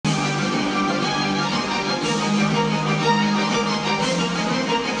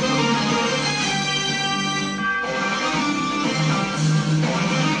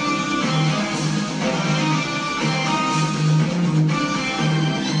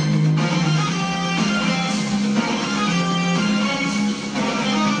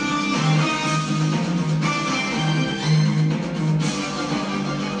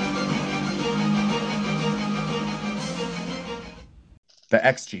the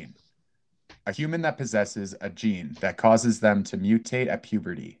X gene. A human that possesses a gene that causes them to mutate at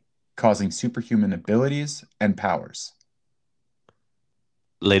puberty, causing superhuman abilities and powers.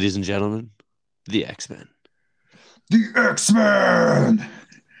 Ladies and gentlemen, the X-Men. The X-Men!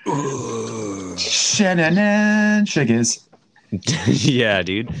 Ooh. Shannon Shiggies. Yeah,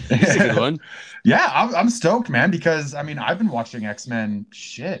 dude. That's a good one. Yeah, I'm stoked, man, because I mean I've been watching X-Men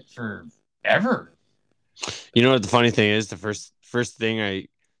shit forever. You know what the funny thing is? The first thing I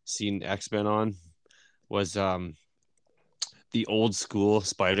seen X-Men on was the old school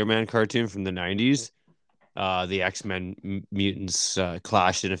Spider-Man cartoon from the 90s. The X-Men mutants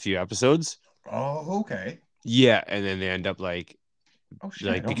clashed in a few episodes. Oh, okay. Yeah, and then they end up like shit,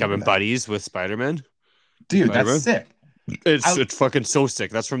 I don't remember becoming that. buddies with Spider-Man. Dude, that's sick. It's fucking so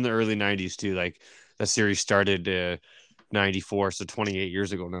sick. That's from the early 90s too. Like that series started 94, so 28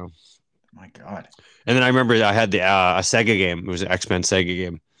 years ago now. My God. And then I remember I had a Sega game. It was an X-Men Sega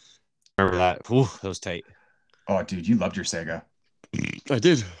game. Remember that? Ooh, that was tight. Oh, dude, you loved your Sega. I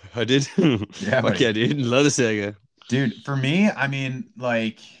did. Yeah, fuck yeah, dude. Love the Sega. Dude, for me, I mean,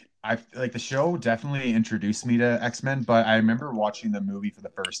 like I like the show definitely introduced me to X-Men, but I remember watching the movie for the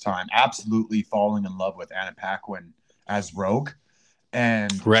first time, absolutely falling in love with Anna Paquin as Rogue.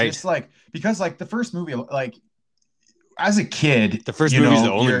 And just like because like the first movie, like as a kid, the first movie is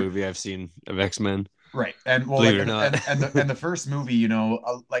the only movie I've seen of X-Men. Right. And well, believe like, it or not. and the first movie, you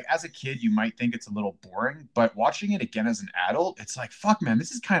know, like as a kid, you might think it's a little boring, but watching it again as an adult, it's like, fuck, man,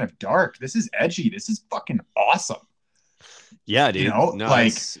 this is kind of dark. This is edgy. This is fucking awesome. Yeah, dude. You know, no,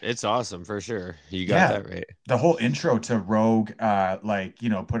 like it's awesome for sure. You got that right. The whole intro to Rogue, like, you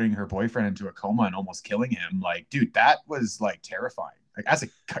know, putting her boyfriend into a coma and almost killing him, like, dude, that was like terrifying. Like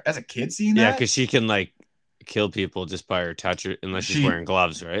as a kid seeing that. Yeah, because she can like kill people just by her touch, unless she's wearing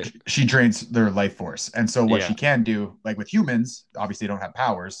gloves, right? She drains their life force, and so what she can do, like with humans, obviously don't have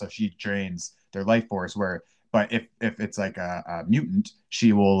powers, so she drains their life force. But if it's like a mutant,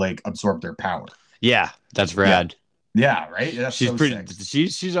 she will like absorb their power. Yeah, that's rad. Yeah, right. That's she's so pretty.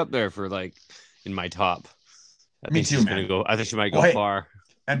 Sick. She's up there for like in my top. Me too, man. I think she might go far.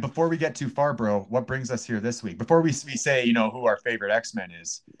 And before we get too far, bro, what brings us here this week? Before we say, you know, who our favorite X-Men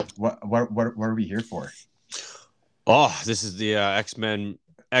is, what are we here for? Oh, this is the X-Men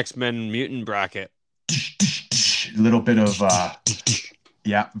mutant bracket. A little bit of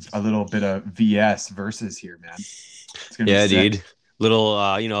a little bit of VS versus here, man. It's gonna be sick. Dude.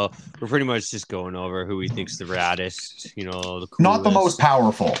 Little, you know, we're pretty much just going over who we think's the raddest, you know, the coolest. Not the most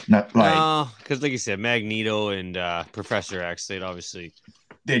powerful. Because like you said, Magneto and Professor X, they'd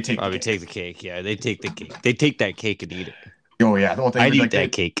probably take the cake. Yeah, they take the cake. They take that cake and eat it. Oh yeah, I'd eat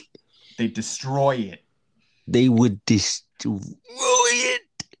that cake. They destroy it. They would destroy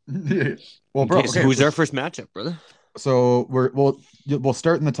it. Well, bro, so who's our first matchup, brother? So we'll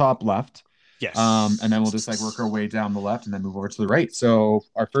start in the top left. Yes. And then we'll just like work our way down the left and then move over to the right. So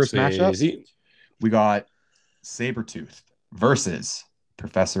our first matchup, we got Sabretooth versus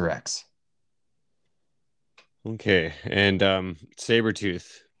Professor X. Okay, and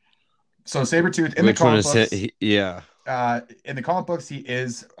Sabretooth. So Sabretooth in the comic books, in the comic books, he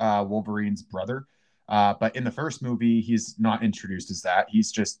is Wolverine's brother. But in the first movie, he's not introduced as that.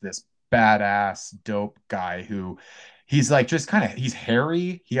 He's just this badass, dope guy who he's like just kind of he's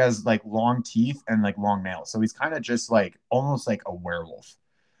hairy. He has like long teeth and like long nails. So he's kind of just like almost like a werewolf.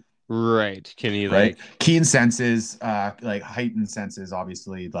 Right. Can he like keen senses, like heightened senses,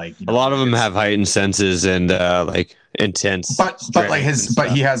 obviously, like a lot of them have heightened senses and like intense. But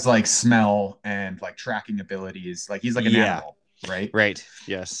he has like smell and like tracking abilities. Like he's like an animal, right? Right.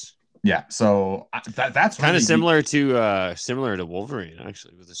 Yes. Yeah, so that's kind of similar to Wolverine,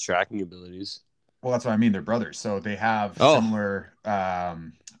 actually, with his tracking abilities. Well, that's what I mean. They're brothers, so they have similar, or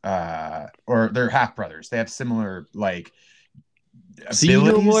they're half brothers. They have similar like. So you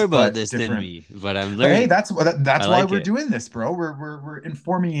know more about this than me, but I'm learning. Hey, that's why we're doing this, bro. We're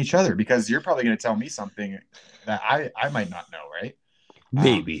informing each other because you're probably going to tell me something that I might not know, right?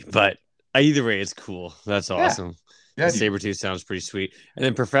 Maybe, but either way, it's cool. That's awesome. Yeah, Sabretooth sounds pretty sweet. And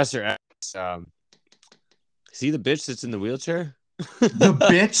then Professor X, see the bitch that's in the wheelchair? The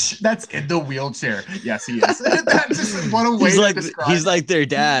bitch that's in the wheelchair. Yes, he is. That's just what a way to describe. He's like their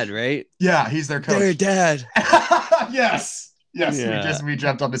dad, right? Yeah, he's their coach. Their dad. Yes. Yeah. We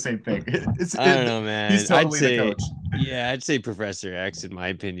jumped on the same thing. I don't know, man. He's totally the coach. Yeah, I'd say Professor X, in my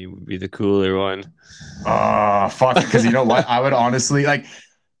opinion, would be the cooler one. Fuck. Because you know what? I would honestly like.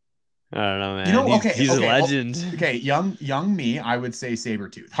 I don't know, man. You know, He's a legend. Okay, young me, I would say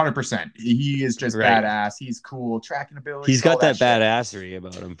Sabretooth, 100%. He is just Right. badass. He's cool, tracking abilities. He's got that badassery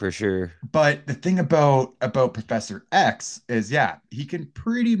about him for sure. But the thing about Professor X is, yeah, he can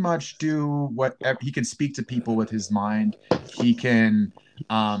pretty much do whatever. He can speak to people with his mind. He can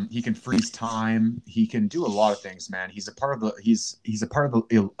freeze time. He can do a lot of things, man. He's a part of the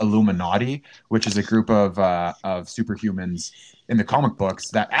Illuminati, which is a group of superhumans in the comic books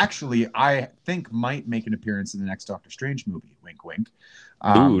that actually I think might make an appearance in the next Doctor Strange movie. Wink, wink.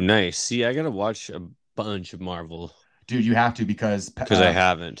 Ooh, nice. See, I gotta watch a bunch of Marvel. Dude, you have to because I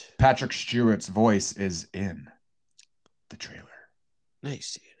haven't. Patrick Stewart's voice is in the trailer.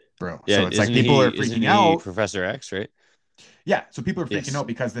 Nice, dude. Bro. Yeah, so it's like people are freaking out. Professor X, right? Yeah, so people are freaking out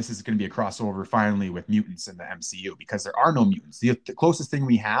because this is going to be a crossover finally with mutants in the MCU because there are no mutants. The closest thing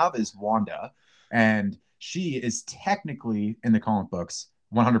we have is Wanda, and she is technically in the comic books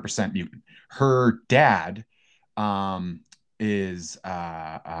 100% mutant. Her dad is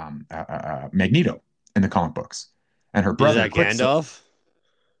Magneto in the comic books, and her brother is that Gandalf.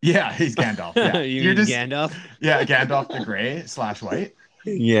 Yeah, he's Gandalf. Yeah, You're just Gandalf. Yeah, Gandalf the Gray / White.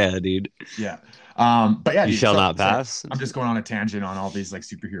 Yeah, dude. Yeah. But yeah, you shall not pass. I'm just going on a tangent on all these like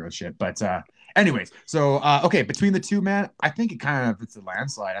superhero shit. But anyways, so okay, between the two, man, I think it's a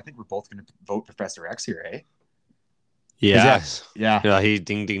landslide. I think we're both gonna vote Professor X here, eh? Yes. Yeah. He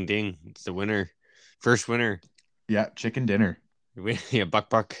ding ding ding. It's the winner. First winner. Yeah, chicken dinner. Yeah,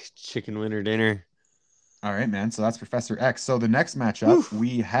 buck chicken winner dinner. All right, man. So that's Professor X. So the next matchup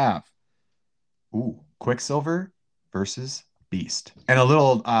we have Quicksilver versus Beast. And a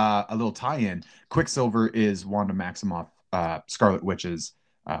little tie-in. Quicksilver is Wanda Maximoff, Scarlet Witch's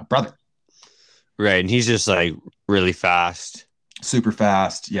brother. Right, and he's just like really fast. Super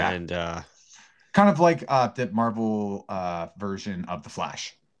fast, yeah. And kind of like the Marvel version of the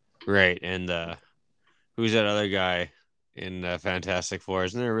Flash. Right, and who's that other guy in Fantastic Four?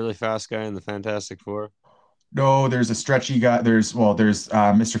 Isn't there a really fast guy in the Fantastic Four? No, there's a stretchy guy. There's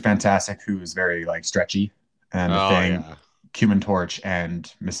Mr. Fantastic, who is very like stretchy, and the Thing, yeah. Human Torch,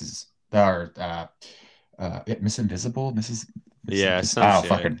 and Miss Invisible, Mrs. Yeah, some shit.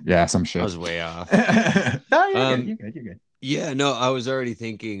 Fucking yeah, some shit. I was way off. No, you're good. You're good. Yeah, no, I was already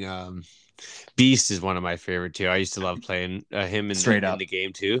thinking. Beast is one of my favorite too. I used to love playing him in the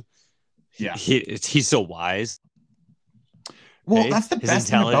game too. Yeah, he's so wise. Well, that's the best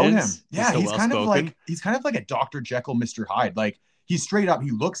thing about him. Yeah, he's kind of like a Dr. Jekyll, Mr. Hyde. Like he's straight up.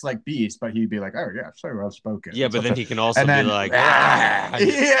 He looks like Beast, but he'd be like, "Oh yeah, so well spoken." Yeah, but then he can also be like,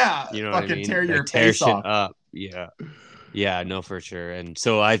 "Yeah, you know, fucking what I mean? tear your tear face shit off." Up. Yeah, no, for sure. And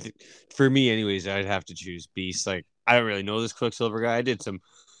so for me, anyways, I'd have to choose Beast. Like I don't really know this Quicksilver guy. I did some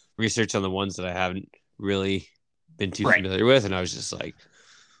research on the ones that I haven't really been too familiar with, and I was just like.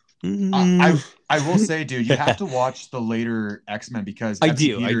 I will say, dude, you have to watch the later X-Men because I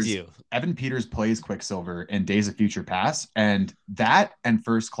do. Evan Peters plays Quicksilver in Days of Future Past, and that and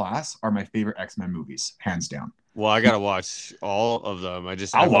First Class are my favorite X-Men movies, hands down. Well, I gotta watch all of them.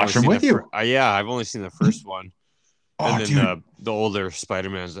 I'll watch them with you. Yeah, I've only seen the first one, and then the older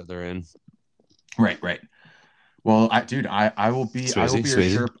Spider-Mans that they're in. Right. Well, I will be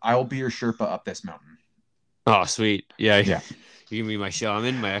your Sherpa up this mountain. Oh, sweet. Yeah. You can be my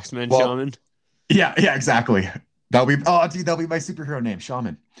shaman, my X-Men shaman. Yeah, exactly. That'll be my superhero name,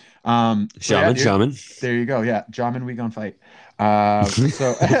 Shaman. Shaman. There you go. Yeah, Shaman, we gonna fight.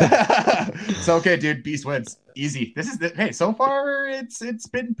 So okay, dude, Beast wins. Easy. Hey, so far it's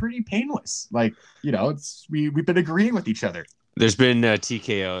been pretty painless. Like, you know, we've been agreeing with each other. There's been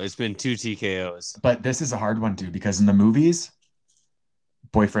TKO. It's been 2 TKOs. But this is a hard one, dude, because in the movies,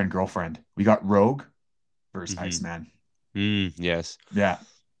 boyfriend, girlfriend, we got Rogue versus Iceman. Yes. Yeah.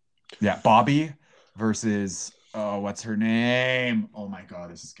 Bobby versus what's her name? Oh my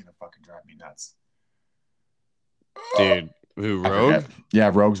god, this is gonna fucking drive me nuts. Dude, who, Rogue? Yeah,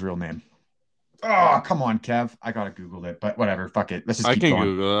 Rogue's real name. Oh, come on, Kev. I gotta Google it, but whatever. Fuck it. Let's just keep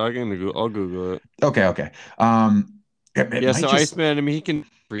going. I'll Google it. Okay. So Iceman, I mean, he can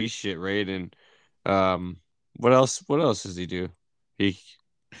freeze shit, right? And what else does he do?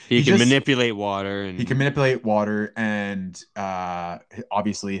 He can manipulate water, and he can manipulate water, and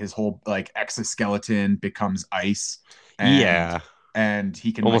obviously his whole like exoskeleton becomes ice. And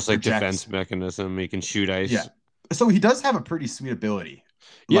he can almost like defense mechanism. He can shoot ice. Yeah, so he does have a pretty sweet ability.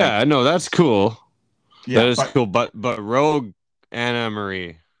 Yeah, no, that's cool. Yeah, that is cool. But Rogue Anna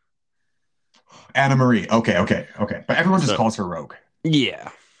Marie. Okay. But everyone just calls her Rogue. Yeah.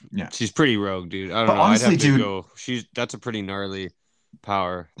 She's pretty rogue, dude. I don't know. Honestly, I'd have to go. That's a pretty gnarly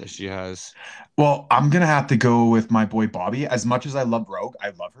power that she has? Well, I'm gonna have to go with my boy Bobby. As much as I love Rogue, I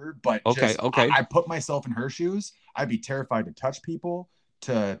love her, but Okay, just okay. I put myself in her shoes. I'd be terrified to touch people,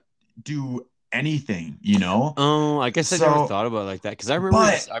 to do anything, you know? Oh, I guess I never So, thought about it like that because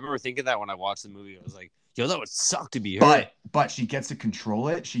but I remember thinking that when I watched the movie, I was like, "Yo, that would suck to be her." but she gets to control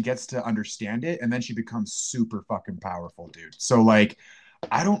it, she gets to understand it, and then she becomes super fucking powerful, dude. So like,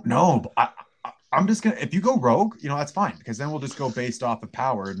 I don't know. I'm just gonna, if you go Rogue, you know, that's fine, because then we'll just go based off of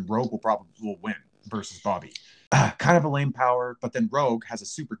power, and Rogue will win versus Bobby. Kind of a lame power, but then Rogue has a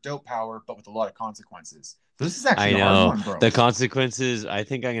super dope power, but with a lot of consequences. So this is actually I a hard know one, bro. the consequences. I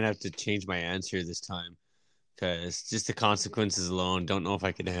think I'm gonna have to change my answer this time because just the consequences alone, don't know if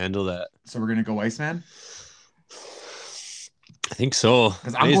I can handle that. So we're gonna go Iceman, I think so.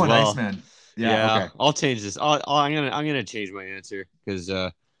 because I'm May as going well. Iceman. Yeah, Yeah, okay. I'll change this. I'm gonna change my answer because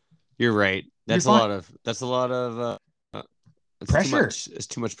you're right. You're fine. That's a lot of it's too Pressure, much. It's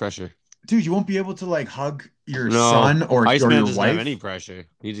too much pressure. dude. You won't be able to like hug your No, son or Iceman your doesn't have any wife. pressure.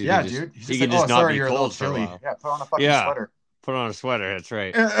 Yeah, dude. He's He just could like, oh, just not sorry, be you're a little cold for a chilly. while. Yeah, put on a fucking Yeah, sweater. put on a sweater. That's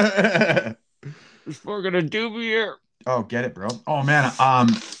right. Oh, We're gonna do here. get it, bro. Oh man,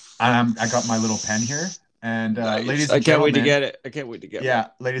 I got my little pen here, and Nice. ladies I and can't wait to gentlemen, get it. I can't wait to get one. yeah,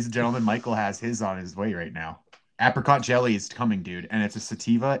 ladies and gentlemen, Michael has his on his way right now. Apricot jelly is coming, dude, and it's a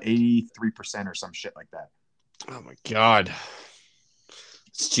sativa, 83% or some shit like that. Oh my god,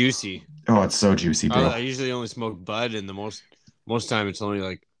 it's juicy. Oh, it's so juicy, bro. I usually only smoke bud, and the most time it's only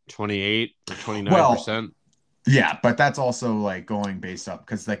like 28 or 29 Well, percent. yeah, but that's also like going based up,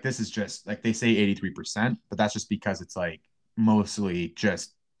 because like this is just like they say 83%, but that's just because it's like mostly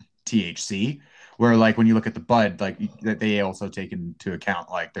just THC. Where like when you look at the bud, like that they also take into account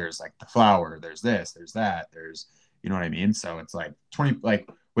like there's like the flower, there's this, there's that, there's, you know what I mean? So it's like 20, like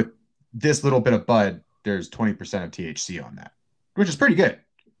with this little bit of bud, there's 20% of THC on that, which is pretty good.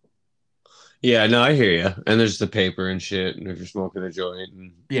 Yeah, no, I hear you. And there's the paper and shit, and if you're smoking a joint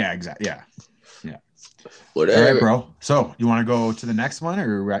and Yeah, exactly. Yeah. Yeah. All right, whatever. bro. So you want to go to the next one,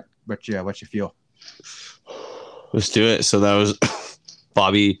 or what you feel? Let's do it. So that was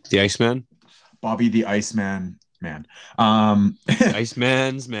Bobby the Iceman. Bobby the Iceman man.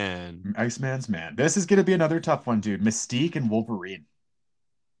 Iceman's man. Iceman's man. This is gonna be another tough one, dude. Mystique and Wolverine.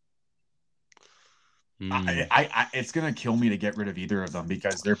 Mm. It's gonna kill me to get rid of either of them,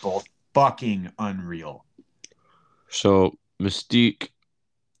 because they're both fucking unreal. So Mystique.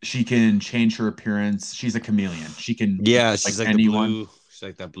 She can change her appearance. She's a chameleon. She can Yeah, like she's like anyone. she's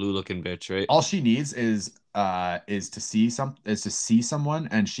like that blue looking bitch, right? All she needs is to see someone,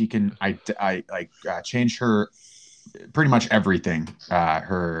 and she can change her pretty much everything,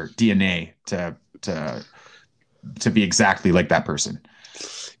 her DNA to be exactly like that person.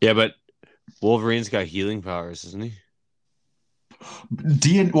 Yeah, but Wolverine's got healing powers, isn't he?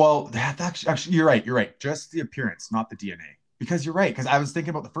 DNA. Well, actually, you're right. You're right. Just the appearance, not the DNA. Because you're right. Because I was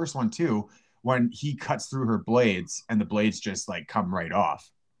thinking about the first one too, when he cuts through her blades and the blades just like come right off,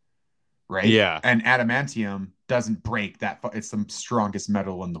 right? Yeah. And adamantium doesn't break that. It's the strongest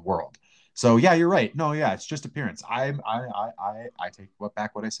metal in the world. So yeah, you're right. No, yeah, it's just appearance. I take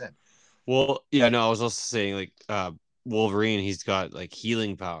back what I said. Well, yeah, no, I was also saying like Wolverine, he's got like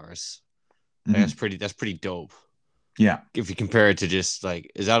healing powers. Mm-hmm. That's pretty dope. Yeah. If you compare it to just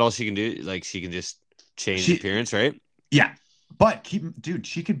like, is that all she can do? Like she can just change appearance, right? Yeah. But dude,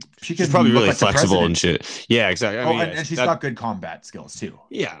 she's probably really like flexible and shit. Yeah, exactly. I mean, and she's got good combat skills too.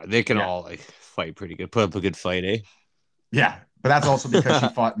 Yeah, they can all like fight pretty good. Put up a good fight, eh? Yeah, but that's also because she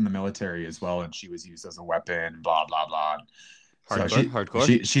fought in the military as well, and she was used as a weapon. Blah blah blah.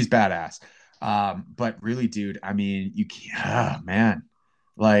 Hardcore. She's badass. But really, dude, I mean, you can't. Man,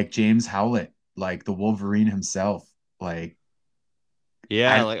 like James Howlett, like the Wolverine himself, like.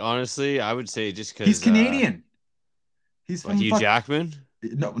 Yeah, like honestly, I would say just because he's Canadian. He's from Hugh Jackman.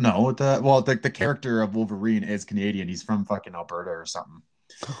 No. The character of Wolverine is Canadian. He's from fucking Alberta or something.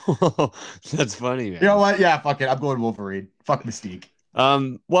 That's funny, man. You know what? Yeah, fuck it. I'm going Wolverine. Fuck Mystique.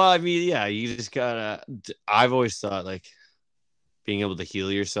 Well, I mean, yeah, you just gotta. I've always thought like being able to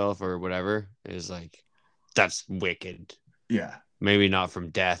heal yourself or whatever is like that's wicked. Yeah. Maybe not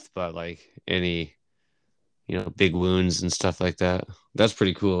from death, but like any, big wounds and stuff like that. That's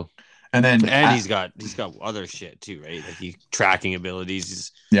pretty cool. And he's got other shit too, right? Like he tracking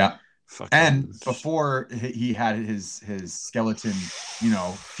abilities. Yeah. And before he had his skeleton,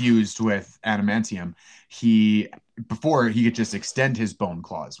 fused with adamantium, before he could just extend his bone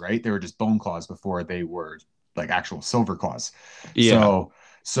claws, right? They were just bone claws before they were like actual silver claws. Yeah.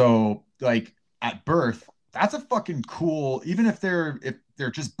 So like at birth, that's a fucking cool. Even if they're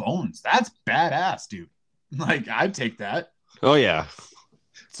just bones, that's badass, dude. Like I'd take that. Oh yeah,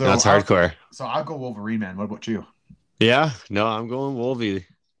 So that's hardcore. I'll go Wolverine, man. What about you? That's hardcore. So I'll go Wolverine, man. What about you? Yeah, no, I'm going Wolvie.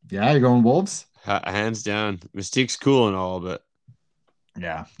 Yeah, you're going Wolves? Hands down. Mystique's cool and all, but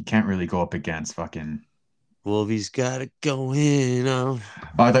Yeah, you can't really go up against fucking. Wolvie's got it going on.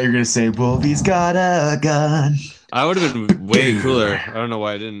 Oh, I thought you were gonna say Wolvie's got a gun. I would have been way cooler. I don't know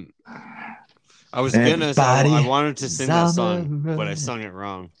why I didn't. I was gonna. I Everybody wanted to sing that song, but I sung it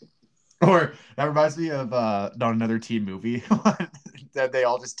wrong. Or that reminds me of not another teen movie that they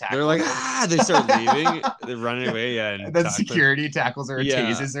all just tackle. They're like, they start leaving, they're running away, yeah, and then security tackles her and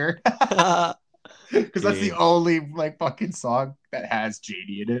tases her. Because that's the only like fucking song that has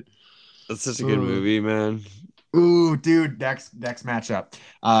JD in it. That's such a good movie, man. Ooh, dude, next matchup.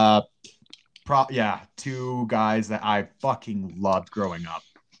 Two guys that I fucking loved growing up.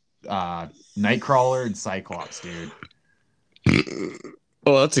 Nightcrawler and Cyclops, dude.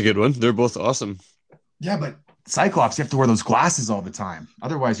 Oh, that's a good one. They're both awesome. Yeah, but Cyclops, you have to wear those glasses all the time.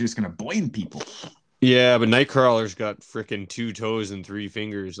 Otherwise, you're just gonna blame people. Yeah, but Nightcrawler's got freaking 2 toes and 3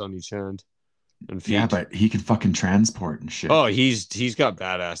 fingers on each hand and feet. Yeah, but he can fucking transport and shit. Oh, he's got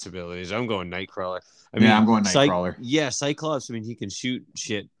badass abilities. I'm going Nightcrawler. I mean, I'm going Nightcrawler. Cyclops. I mean, he can shoot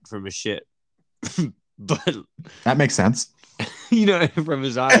shit from his shit, but that makes sense. From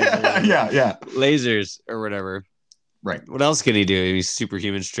his eyes. yeah, lasers or whatever. Right. What else can he do? He's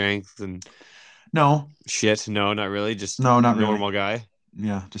superhuman strength and shit. No, not really. Just not normal really. Guy.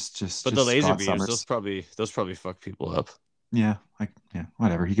 Yeah, just. But the laser beams, those probably fuck people up. Yeah,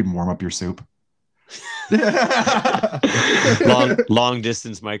 whatever. He can warm up your soup. long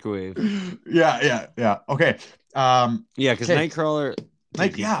distance microwave. Yeah. Okay. Because Nightcrawler,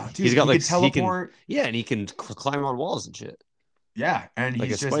 dude, he's got teleport. And he can climb on walls and shit. Yeah, and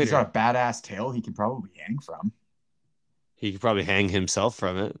he's got a badass tail he can probably hang from. He could probably hang himself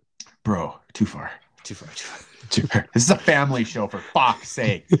from it. Bro, too far. This is a family show, for fuck's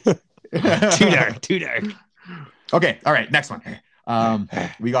sake. Too dark. Okay, all right, next one.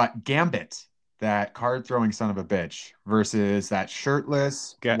 We got Gambit, that card throwing son of a bitch, versus that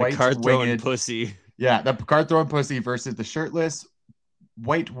shirtless white card throwing pussy. Yeah, the card throwing pussy versus the shirtless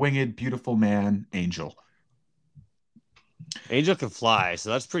white winged beautiful man Angel. Angel can fly, so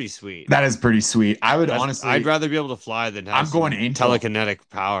that's pretty sweet. That is pretty sweet. I'd rather be able to fly than have telekinetic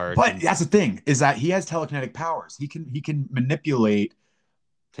power. But that's the thing, is that he has telekinetic powers. He can manipulate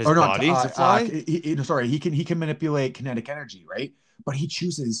his body to fly. He can manipulate kinetic energy, right? But he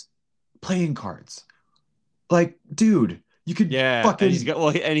chooses playing cards. Like, dude, you could fucking. And he's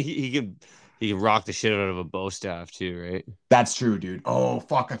got he can rock the shit out of a bow staff too, right? That's true, dude. Oh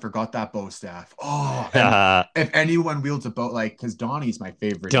fuck, I forgot that bow staff. Oh, if anyone wields a bow, because Donnie's my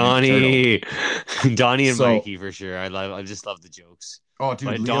favorite. Donnie and Mikey for sure. I just love the jokes. Oh,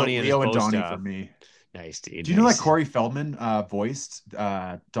 dude, Leo and Donnie for me. Nice, dude. Do you know that Corey Feldman voiced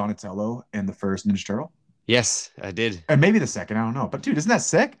Donatello in the first Ninja Turtle? Yes, I did. And maybe the second, I don't know. But dude, isn't that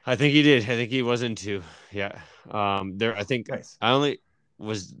sick? I think he did. I think he was into. Yeah. I think nice.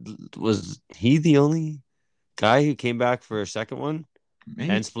 Was he the only guy who came back for a second one?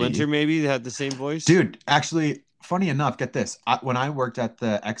 Maybe. And Splinter maybe had the same voice? Dude, actually, funny enough, get this. When I worked at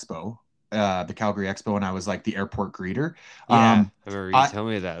the expo, the Calgary Expo, and I was like the airport greeter. I remember you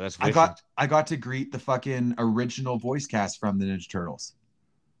telling me that. That's I got to greet the fucking original voice cast from the Ninja Turtles.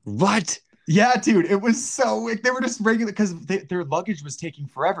 What? Yeah, dude, it was so wick. They were just regular because their luggage was taking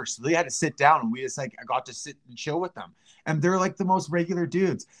forever, so they had to sit down, and I got to sit and chill with them. And they're like the most regular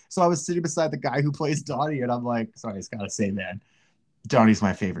dudes. So I was sitting beside the guy who plays Donnie, and I'm like, sorry, I just gotta say, man, Donnie's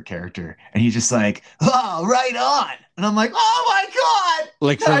my favorite character. And he's just like, oh, right on. And I'm like, oh my god!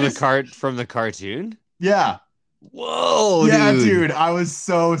 Like from the cartoon? Yeah. Whoa, yeah, dude. I was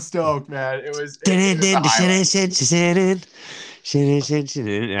so stoked, man. It was. Yeah, that's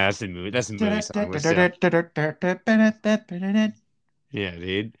the movie. That's the movie song. Yeah,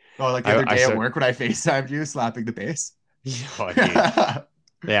 dude. Oh, like the other day at work when I FaceTimed you slapping the bass. Oh, dude.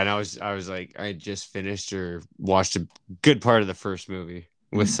 Yeah, and I was like, I just finished or watched a good part of the first movie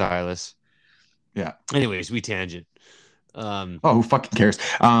with Silas. Yeah. Anyways, we tangent. Who fucking cares?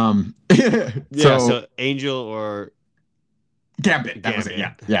 So Angel or Gambit. That was it.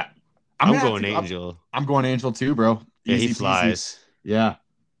 Yeah. I'm going Angel. I'm going Angel too, bro. Yeah, he flies. Yeah.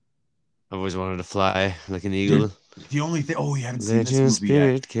 I've always wanted to fly like an eagle. Dude, the only thing, you haven't seen this movie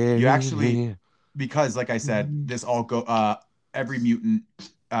yet. You actually, because like I said, this every mutant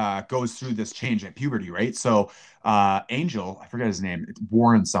goes through this change at puberty, right? So Angel, I forget his name, it's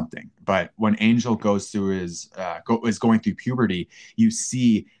Warren something, but when Angel goes through is going through puberty, you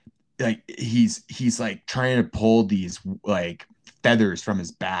see like he's like trying to pull these like feathers from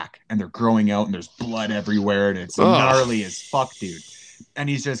his back, and they're growing out, and there's blood everywhere, and it's gnarly as fuck, dude. And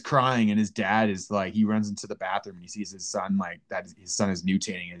he's just crying, and his dad is like, he runs into the bathroom and he sees his son, like that his son is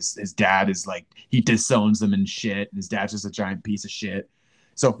mutating. His dad is like, he disowns him and shit, and his dad's just a giant piece of shit.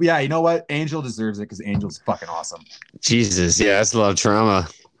 So yeah, you know what? Angel deserves it because Angel's fucking awesome. Jesus, yeah, that's a lot of trauma.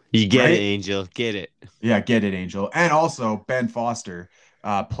 You get right? It, Angel. Get it. Yeah, get it, Angel. And also Ben Foster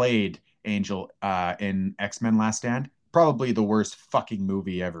played Angel in X-Men Last Stand. Probably the worst fucking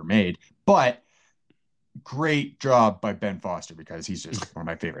movie ever made, but great job by Ben Foster because he's just one of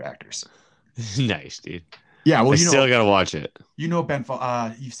my favorite actors. Nice, dude. Yeah, well, I still gotta watch it. You know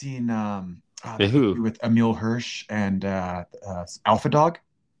you've seen who with Emil Hirsch and Alpha Dog?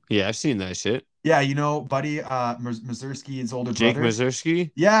 Yeah, I've seen that shit. Yeah, you know, buddy, Mazursky's older Jake brother.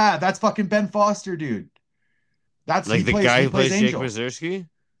 Mazursky? Yeah, that's fucking Ben Foster, dude. That's like the guy who plays Jake Mazursky?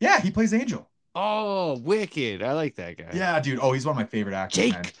 Yeah, he plays Angel. Oh, wicked. I like that guy. Yeah, dude. Oh, he's one of my favorite actors.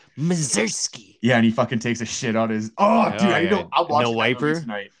 Jake Mazursky. Yeah, and he fucking takes a shit on his. Oh, dude, yeah. I know. I'll watch no wiper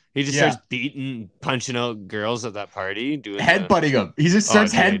tonight. He just starts beating, punching out girls at that party, doing headbutting them. He just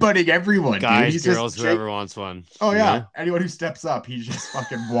starts headbutting everyone. Guys, dude. Girls, whoever wants one. Oh yeah, anyone who steps up, he just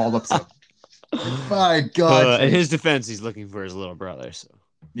fucking wallops them. My God. In his defense, he's looking for his little brother. So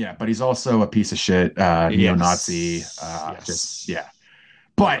yeah, but he's also a piece of shit, neo-Nazi. Just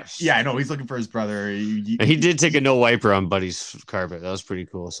But yeah, I know he's looking for his brother. He did take a no wiper on Buddy's carpet. That was pretty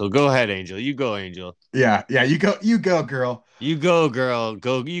cool. So go ahead, Angel. You go, Angel. Yeah, you go, girl. You go, girl.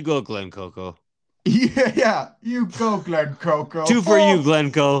 You go, Glen Coco. Yeah, you go, Glen Coco. 2 for you,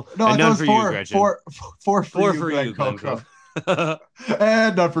 Glencoe. No, and none for you, Gretchen. Four for you, Glen Coco.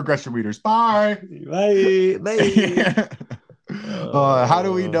 And none for Gretchen Wieners. Bye. Bye. How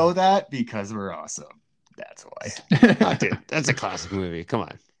do we know that? Because we're awesome. That's why. Dude, that's a classic movie. Come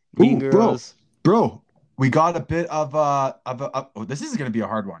on. Mean Girls. Bro, we got a bit of this is going to be a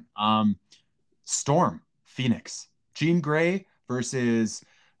hard one. Storm, Phoenix, Jean Grey versus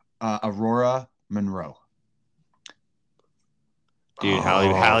Aurora Monroe. Dude,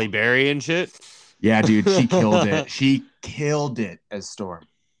 Halle Berry and shit. Yeah, dude, she killed it. She killed it as Storm.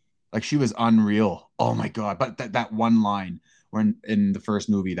 Like, she was unreal. Oh my God. But that one line when in the first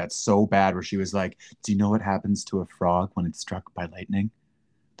movie that's so bad, where she was like, do you know what happens to a frog when it's struck by lightning?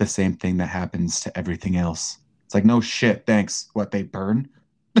 The same thing that happens to everything else. It's like, no shit, thanks. What, they burn?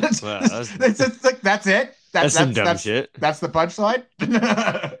 That's it. That's some dumb shit. That's the punchline.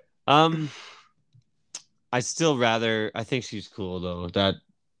 I think she's cool though, that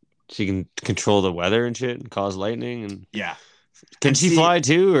she can control the weather and shit and cause lightning. And yeah. Can she fly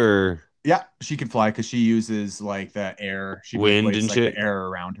too, or? Yeah, she can fly because she uses like the air, wind and shit, the air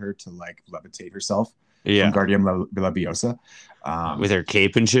around her to like levitate herself. Yeah, from Guardian Leviosa, with her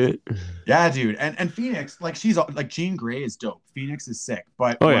cape and shit. Yeah, dude, and Phoenix, like, she's like, Jean Grey is dope. Phoenix is sick,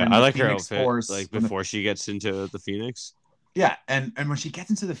 but I like her outfit. Like before she gets into the Phoenix. Yeah, and when she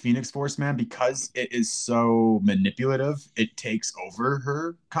gets into the Phoenix Force, man, because it is so manipulative, it takes over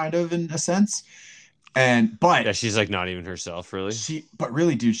her kind of in a sense. But yeah, she's like not even herself, really. But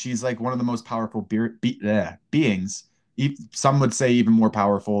really, dude, she's like one of the most powerful beings. Some would say even more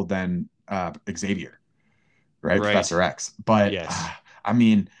powerful than Xavier, right? Professor X. But yes. I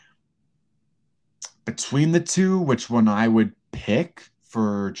mean, between the two, which one I would pick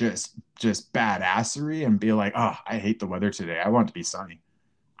for just badassery and be like, oh, I hate the weather today. I want it to be sunny.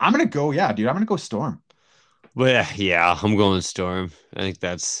 I'm gonna go, I'm gonna go Storm. Well, yeah, I'm going Storm. I think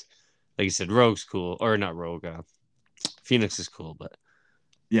that's, like you said, Rogue's cool, or not Rogue. Phoenix is cool, but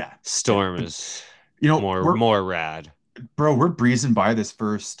yeah, Storm is more rad. Bro, we're breezing by this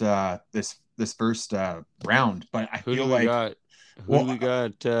first this first round, but I feel like we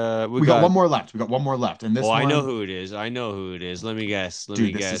got one more left. We got one more left, and this. I know who it is. Let me guess.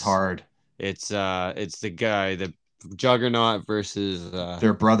 Dude, this is hard. It's the guy, the Juggernaut versus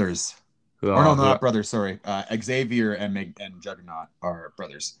they're brothers. No, not brothers. Sorry, Xavier and Juggernaut are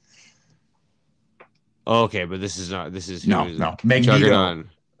brothers. Okay, but this is not. This is no Magneto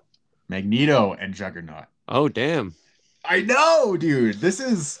and Juggernaut. Oh damn! I know, dude. This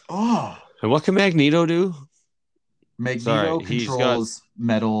is And what can Magneto do? Magneto controls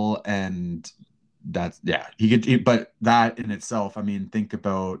metal, and that's he could. But that in itself, I mean, think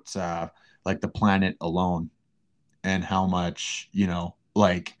about like the planet alone, and how much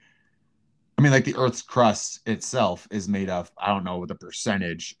like the Earth's crust itself is made of, I don't know the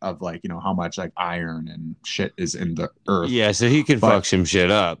percentage of like, how much like iron and shit is in the Earth. Yeah, so he can fuck some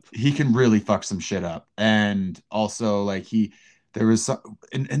shit up. He can really fuck some shit up. And also like there was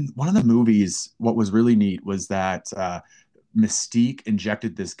in one of the movies, what was really neat was that Mystique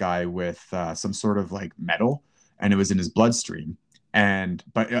injected this guy with some sort of like metal, and it was in his bloodstream, and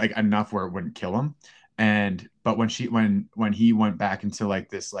but like enough where it wouldn't kill him. And but when he went back into like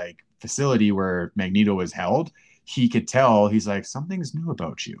this like facility where Magneto was held, he could tell he's like something's new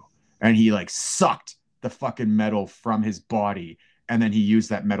about you, and he like sucked the fucking metal from his body, and then he used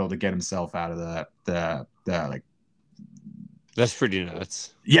that metal to get himself out of the like. That's pretty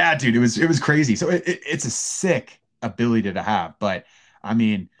nuts. Yeah, dude, it was crazy. So it's a sick ability to have, but I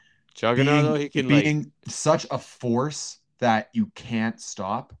mean, Juggernaut though, he can being such a force that you can't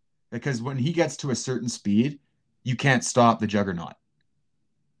stop, because when he gets to a certain speed, you can't stop the Juggernaut.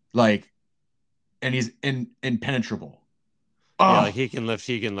 Like, and he's impenetrable. Yeah, like he can lift.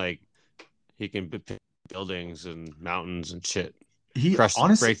 He can buildings and mountains and shit. He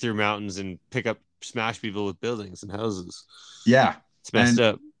honestly break through mountains and smash people with buildings and houses. Yeah, it's messed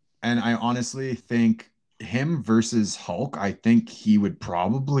up. And I honestly think him versus Hulk, I think he would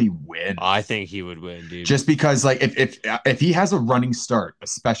probably win. I think he would win, dude. Just because, like, if he has a running start,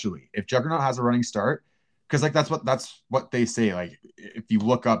 especially if Juggernaut has a running start, because like that's what they say. Like, if you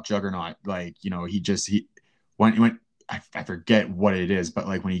look up Juggernaut, like, you know, he when I forget what it is, but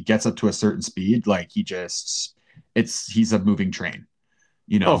like when he gets up to a certain speed, like he's a moving train.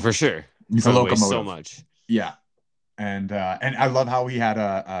 You know, oh, for sure. He's a locomotive. So much. Yeah. And I love how he had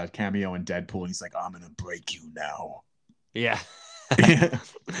a cameo in Deadpool. He's like, I'm gonna break you now. Yeah.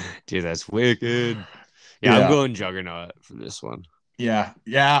 Dude, that's wicked. Yeah, I'm going Juggernaut for this one. Yeah.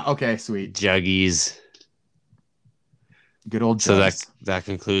 Okay, sweet. Juggies. Good old Jugs. So that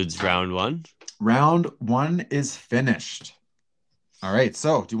concludes round 1. Round 1 is finished. All right.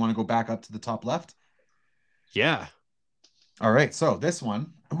 So do you want to go back up to the top left? Yeah. All right. So this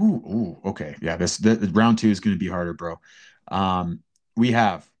one. Ooh. Okay. Yeah. This round 2 is going to be harder, bro. We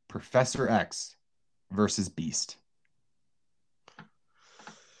have Professor X versus Beast.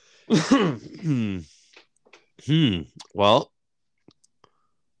 Well,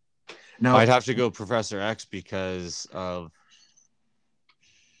 now I'd have to go Professor X because of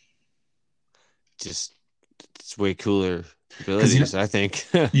just it's way cooler abilities, I think.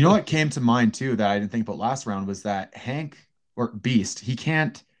 You know what came to mind too that I didn't think about last round was that Hank or Beast, he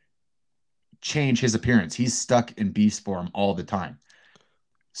can't change his appearance. He's stuck in beast form all the time.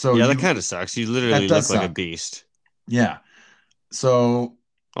 So yeah, that kind of sucks. You literally look like a beast. Yeah. So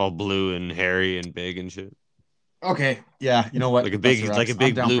all blue and hairy and big and shit. Okay. Yeah. You know what? Like a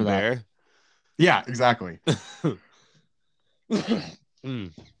big blue bear. Yeah, exactly.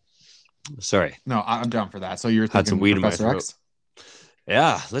 Sorry. No, I'm down for that. So you're thinking some weed Professor in my X?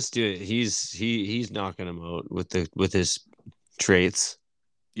 Yeah, let's do it. He's knocking him out with his traits.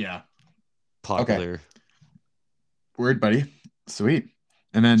 Yeah. Popular. Okay. Word, buddy. Sweet.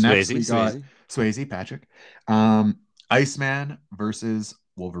 And then next we got Swayze, Patrick. Iceman versus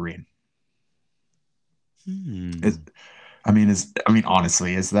Wolverine.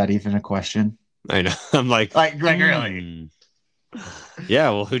 Honestly, is that even a question? I know. I'm like really.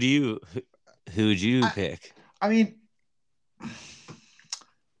 Yeah. Well, who'd you pick? I mean,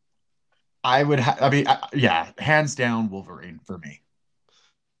 I would. Hands down, Wolverine for me.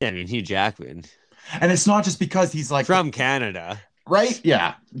 Yeah, I mean, Hugh Jackman, and it's not just because he's like from Canada, right?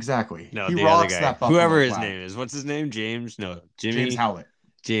 Yeah, exactly. No, he the rocks other guy, that whoever his name is. What's his name? James? No, James Howlett.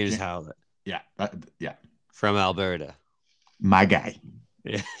 James Howlett. Yeah, yeah. From Alberta. My guy.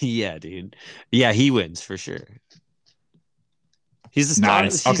 Yeah, dude. Yeah, he wins for sure. He's the star.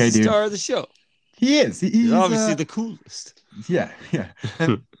 Nice. He's the star of the show. He is. He's obviously the coolest. Yeah.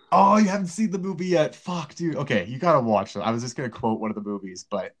 And, oh, you haven't seen the movie yet? Fuck, dude. Okay, you gotta watch it. I was just gonna quote one of the movies,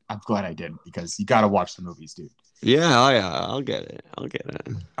 but I'm glad I didn't because you gotta watch the movies, dude. Yeah, I'll get it.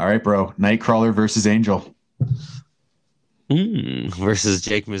 All right, bro. Nightcrawler versus Angel. Versus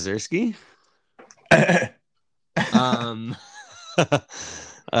Jake Mazursky.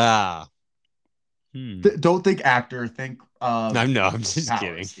 Don't think actor. Think. I'm just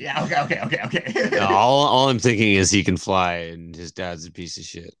powers. kidding. Yeah. Okay. No, all I'm thinking is he can fly, and his dad's a piece of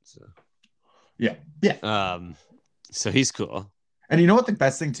shit. So. Yeah. So he's cool. And you know what the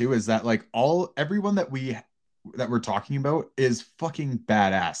best thing too is that like everyone that we're talking about is fucking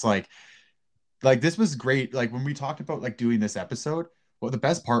badass. Like this was great. Like when we talked about like doing this episode, well, the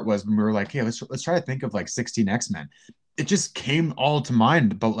best part was when we were like, hey, let's try to think of like 16 X-Men. It just came all to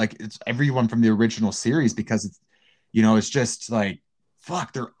mind about like it's everyone from the original series because it's, you know, it's just like,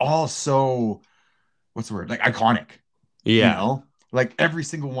 fuck, they're all so, what's the word? Like iconic. Yeah. You know? Like every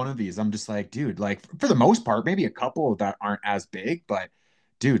single one of these, I'm just like, dude, like for the most part, maybe a couple that aren't as big, but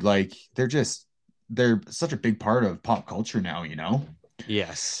dude, like they're such a big part of pop culture now, you know?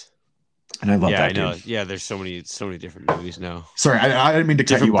 Yes. And I love Yeah, that I know. dude. Yeah, there's so many different movies now. Sorry, I didn't mean to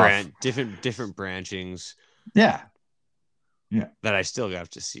cut you off. Different branchings. Yeah. Yeah. That I still have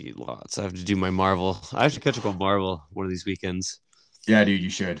to see lots. I have to do my Marvel. I have to catch up on Marvel one of these weekends. Yeah, dude, you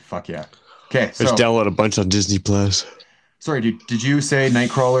should. Fuck yeah. Okay, I just download a bunch on Disney Plus. Sorry, dude. Did you say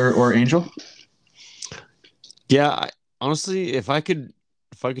Nightcrawler or Angel? Yeah, honestly, if I could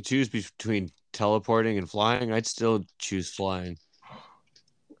choose between teleporting and flying, I'd still choose flying.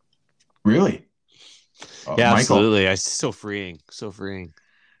 Really? Yeah, Michael. absolutely. It's so freeing. So freeing.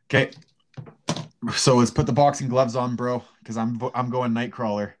 Okay. So let's put the boxing gloves on, bro, because I'm going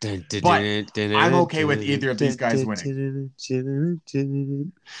Nightcrawler. But I'm okay with either of these guys winning.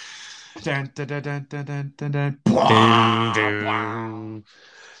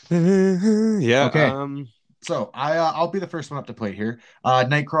 Yeah. Okay. So I'll be the first one up to plate here.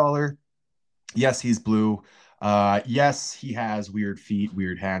 Nightcrawler. Yes, he's blue. Yes, he has weird feet,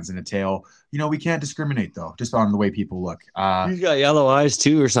 weird hands, and a tail. We can't discriminate though, just on the way people look. He's got yellow eyes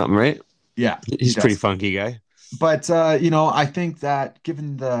too, or something, right? Yeah, he's a pretty funky guy. But I think that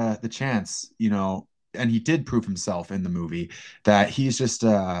given the chance, and he did prove himself in the movie that he's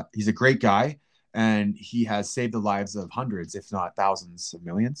a great guy, and he has saved the lives of hundreds, if not thousands of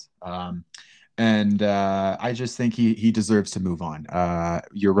millions. And I just think he deserves to move on.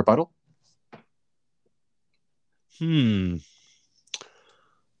 Your rebuttal?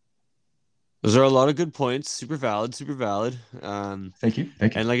 Those are a lot of good points. Super valid. Super valid. Thank you.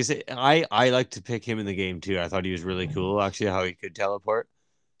 And like I say, I like to pick him in the game too. I thought he was really cool, actually, how he could teleport.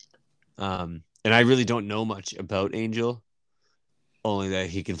 And I really don't know much about Angel, only that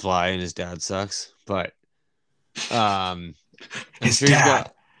he can fly and his dad sucks. But his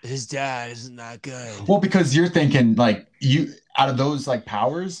dad isn't that good. Well, because you're thinking like you out of those like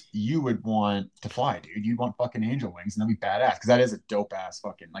powers, you would want to fly, dude. You'd want fucking angel wings, and that'd be badass because that is a dope ass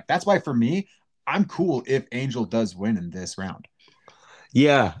fucking like. That's why for me, I'm cool if Angel does win in this round.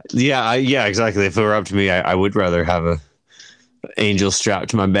 Yeah, exactly. If it were up to me, I would rather have a angel strapped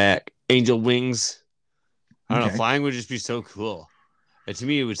to my back, angel wings. I don't know. Flying would just be so cool. And to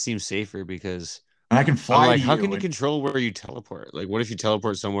me, it would seem safer because. And I can fly. Like, how can you control where you teleport? Like, what if you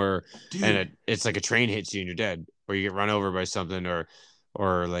teleport somewhere and it's like a train hits you and you're dead, or you get run over by something,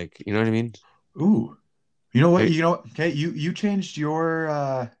 or like, you know what I mean? Ooh, you know what? Okay, you changed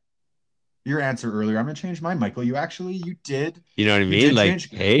your answer earlier. I'm gonna change mine, Michael. You did. You know what I mean? Like,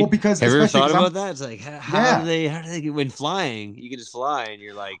 hey, well, because have you ever thought about that? It's like, how do they when flying? You can just fly, and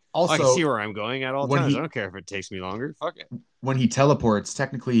you're like, also, I can see where I'm going at all times. I don't care if it takes me longer. Fuck it. When he teleports,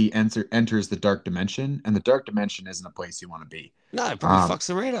 technically enters the dark dimension, and the dark dimension isn't a place you want to be. No, it probably fucks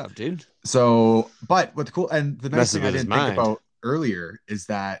him right up, dude. So, but what's cool, and the nice thing I didn't think about earlier is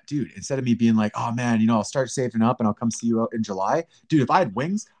that, dude, instead of me being like, oh man, I'll start saving up and I'll come see you out in July, dude, if I had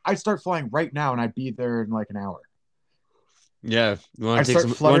wings, I'd start flying right now and I'd be there in like an hour. Yeah, you want to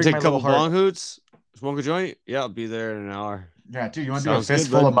take a couple bong hoots, smoke a joint? Yeah, I'll be there in an hour. Yeah, dude, you want to do a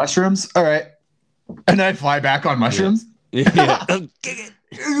fistful of mushrooms? All right, and I'd fly back on mushrooms. Yeah.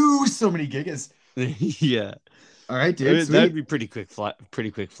 Ooh, so many gigas. Yeah. All right, dude. That'd be pretty quick flight,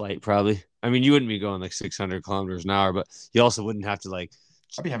 probably. I mean, you wouldn't be going like 600 kilometers an hour, but you also wouldn't have to like.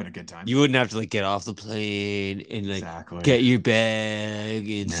 I'd be having a good time. You wouldn't have to like get off the plane and like get your bag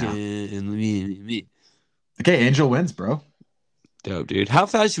and shit. Okay, Angel wins, bro. Dope, dude. How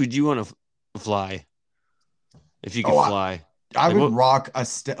fast would you want to fly? If you could fly. I would rock a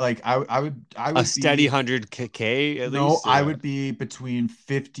I would a steady 100K at least. No, I would be between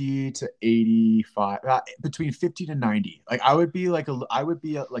 50 to 85, between 50 to 90. Like I would be like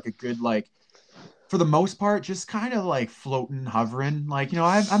a good like, for the most part, just kind of like floating, hovering. Like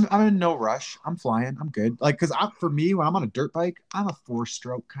I'm in no rush. I'm flying. I'm good. Like because for me, when I'm on a dirt bike, I'm a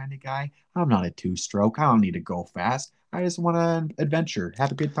 4-stroke kind of guy. I'm not a 2-stroke. I don't need to go fast. I just want to adventure,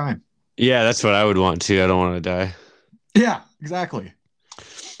 have a good time. Yeah, that's what I would want too. I don't want to die. Yeah, exactly.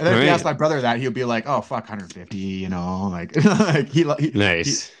 And then if you ask my brother that, he'll be like, "Oh, fuck, 150," like, like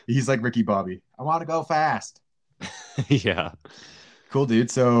nice. He's like Ricky Bobby. I want to go fast. Yeah. Cool,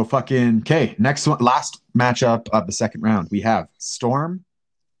 dude. So fucking okay. Next one, last matchup of the second round, we have Storm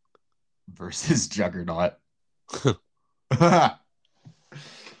versus Juggernaut. Huh.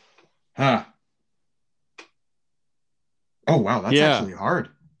 Oh wow, that's actually hard.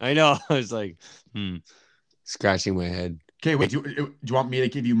 I know. I was like, scratching my head. Okay, wait. Do you want me to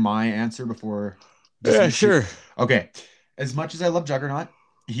give you my answer before? Yeah, sure. Okay. As much as I love Juggernaut,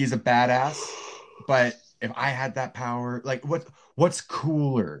 he's a badass. But if I had that power, like what's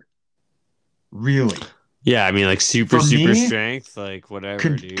cooler? Really? Yeah, I mean, like super strength, like whatever,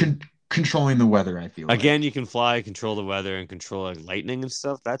 dude. controlling the weather, I feel Again, like. you can fly, control the weather, and control like lightning and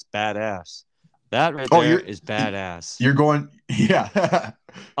stuff. That's badass. That right Oh, there is badass. you're going, yeah.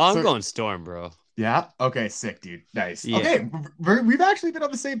 I'm So going Storm, bro. yeah, okay, sick, dude, nice. Yeah, Okay, we've actually been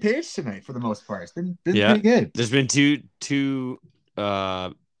on the same page tonight for the most part. It's been yeah. pretty good. There's been two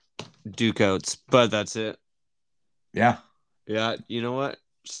Duke outs, but that's it. Yeah, Yeah, you know what?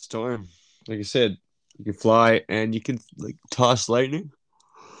 Storm. Like I said, you can fly and you can like toss lightning.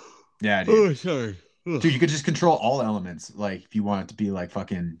 yeah, dude. Oh, sorry. Ugh. Dude, you could just control all elements. Like if you want it to be like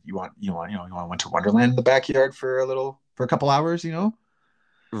fucking, you want Winter Wonderland in the backyard for a couple hours, you know?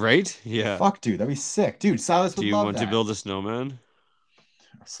 Right? Yeah. Fuck, dude, that'd be sick, dude. Silas Do would you love want to that. build a snowman?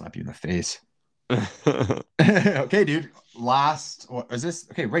 I'll slap you in the face. Okay, dude. Last, what is this?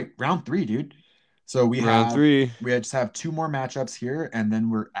 Okay, right, round three, dude. So Round three. we just have two more matchups here, and then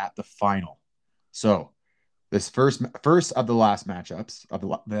we're at the final. So this first of the last matchups of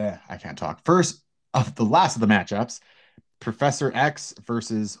I can't talk. First of the last of the matchups, Professor X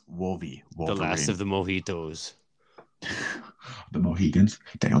versus The last of Wolverine. the mojitos. The Mohegans,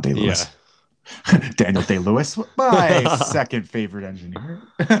 Daniel Day Yeah. Lewis. Daniel Day Lewis, my second favorite engineer.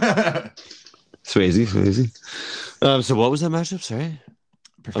 Swayze. So what was that matchup? Sorry,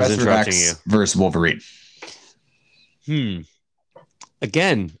 Professor X versus Wolverine.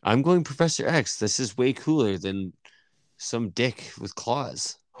 Again, I'm going Professor X. This is way cooler than some dick with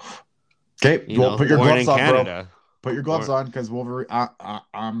claws. Okay, well, put your gloves on, Canada. bro. Put your gloves on because Wolverine.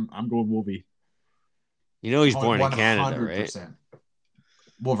 I'm going Wolvie. You know he's born in Canada, right?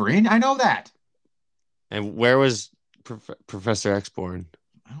 Wolverine, I know that. And where was Professor X born?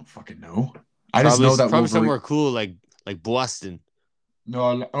 I don't fucking know. I just know that probably somewhere cool like Boston.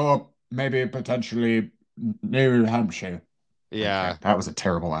 No, maybe potentially New Hampshire. Yeah, okay, that was a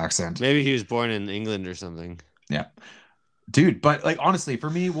terrible accent. Maybe he was born in England or something. Yeah, dude. But like honestly,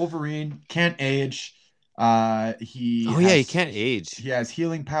 for me, Wolverine can't age. He can't age. He has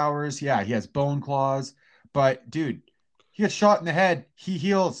healing powers. Yeah, he has bone claws. But dude, he gets shot in the head. He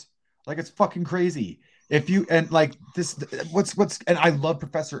heals. Like it's fucking crazy. If you and like this, what's and I love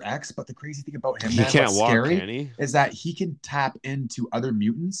Professor X, but the crazy thing about him, he man, can't what's walk, scary can he? is that he can tap into other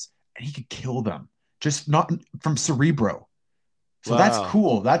mutants and he could kill them, just not from Cerebro. So that's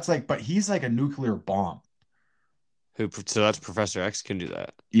cool. That's like, but he's like a nuclear bomb. So that's Professor X can do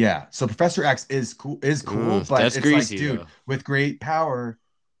that. Yeah. So Professor X is cool, but that's it's greasy, like, dude, though. with great power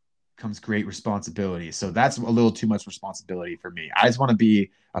comes great responsibility. So that's a little too much responsibility for me. I just want to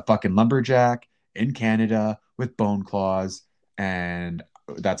be a fucking lumberjack in Canada with bone claws, and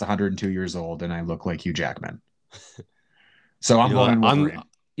that's 102 years old, and I look like Hugh Jackman. So I'm going Wolverine.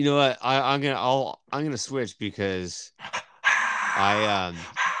 You know what? I'm gonna switch because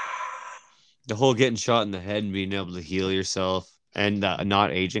the whole getting shot in the head and being able to heal yourself and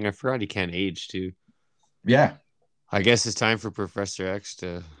not aging. I forgot he can't age too. Yeah. I guess it's time for Professor X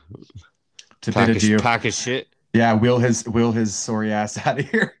to pack his shit. Yeah, will his sorry ass out of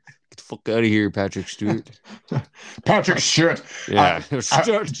here. Get the fuck out of here, Patrick Stewart. Patrick Stewart. Yeah.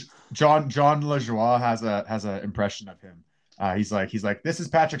 John LaJoie has a impression of him. He's like, this is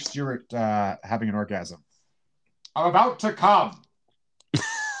Patrick Stewart having an orgasm. I'm about to come.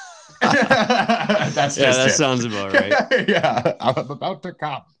 That's that sounds about right. Yeah, I'm about to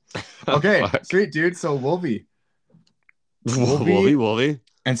come. Okay, sweet dude. So Wolvie.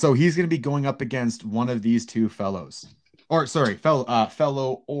 And so he's going to be going up against one of these two fellows. Or sorry,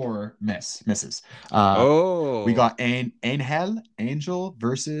 fellow or misses. We got Angel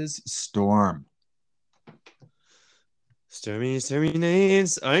versus Storm. Stormy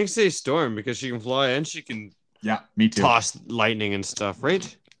names. I think say Storm because she can fly and she can me too. Toss lightning and stuff,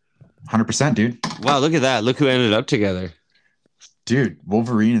 right? 100%, dude. Wow, look at that. Look who ended up together. Dude,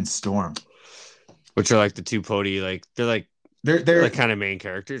 Wolverine and Storm. Which are like the two pody, like they're like kind of main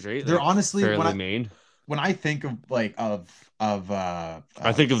characters, right? They're like honestly main. When I think of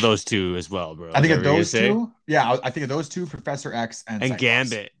I think of those two as well, bro. I think of those two. Yeah, I think of those two, Professor X and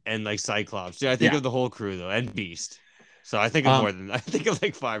Gambit and like Cyclops. Yeah, I think of the whole crew though, and Beast. So I think of I think of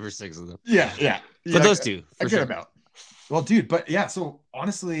like 5 or 6 of them. Yeah. But those two, I get about. Well, dude, but yeah, so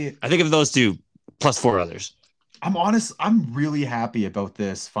honestly, I think of those two plus 4 others. I'm really happy about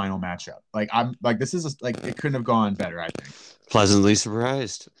this final matchup. Like this is like it couldn't have gone better, I think. Pleasantly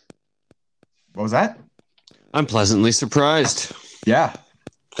surprised. What was that? I'm pleasantly surprised. Yeah.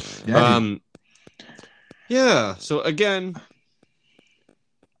 Yeah. So again,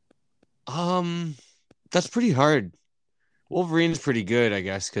 that's pretty hard. Wolverine's pretty good, I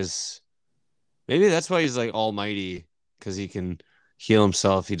guess, because maybe that's why he's like almighty, because he can heal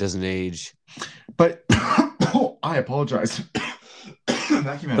himself. He doesn't age. But I apologize.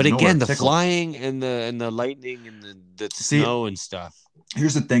 That came out But of nowhere. again, the Tickled. flying and the lightning and the snow and stuff.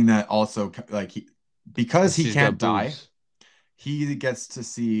 Here's the thing that also, like, because he can't die, boobs. he gets to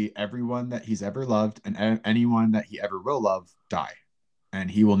see everyone that he's ever loved and anyone that he ever will love die, and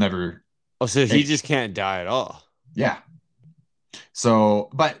he will never. Oh, so he age. just can't die at all. Yeah. So,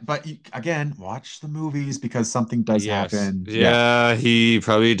 but again, watch the movies because something does happen. Yeah, he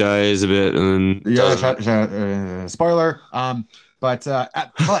probably dies a bit and spoiler. But I'm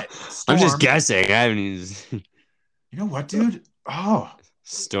just Storm. guessing. I haven't even... You know what, dude? Oh,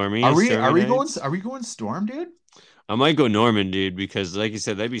 Stormy. are we Nights? going Storm, dude? I might go Norman, dude, because like you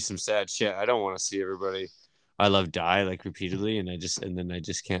said, that'd be some sad shit. I don't want to see everybody I love die like repeatedly, and then I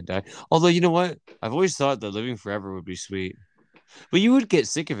just can't die. Although you know what, I've always thought that living forever would be sweet, but you would get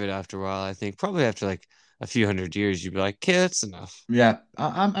sick of it after a while. I think probably after like a few hundred years, you'd be like, "Okay, that's enough." Yeah,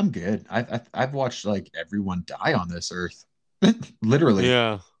 I'm good. I've watched like everyone die on this earth, literally,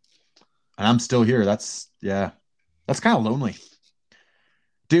 Yeah, and I'm still here. That's kind of lonely,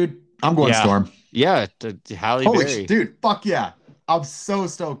 dude. I'm going yeah, Storm. yeah. Halle Holy Berry. dude, fuck yeah! I'm so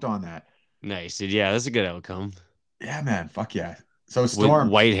stoked on that. Nice, dude. Yeah, that's a good outcome. Yeah, man, fuck yeah. So With Storm,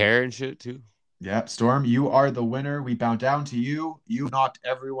 white hair and shit too. yeah, Storm, you are the winner. We bow down to you. You knocked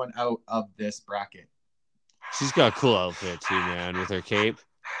everyone out of this bracket. She's got a cool outfit too, man, with her cape.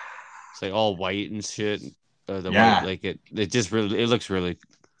 It's like all white and shit. The white, like it just really, it looks really.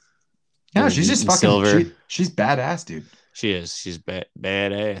 Yeah, she's just fucking silver. She's badass, dude. She is. She's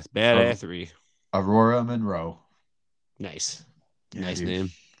badass. Aurora Monroe. Nice, Yeah, nice dude.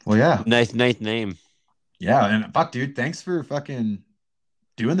 name. Well, yeah, nice name. Yeah, and fuck, dude, thanks for fucking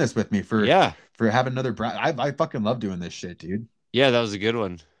doing this with me for having another I fucking love doing this shit, dude. Yeah, that was a good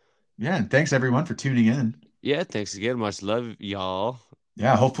one. Yeah, and thanks everyone for tuning in. Yeah, thanks again. Much love, y'all.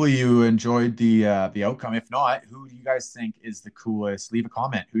 Yeah, hopefully you enjoyed the outcome. If not, who do you guys think is the coolest? Leave a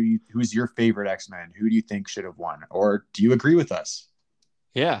comment. Who's your favorite X-Men? Who do you think should have won? Or do you agree with us?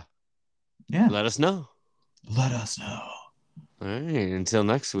 Yeah. Yeah. Let us know. Let us know. All right. Until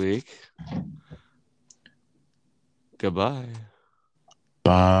next week. Goodbye.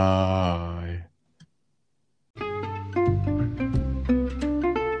 Bye.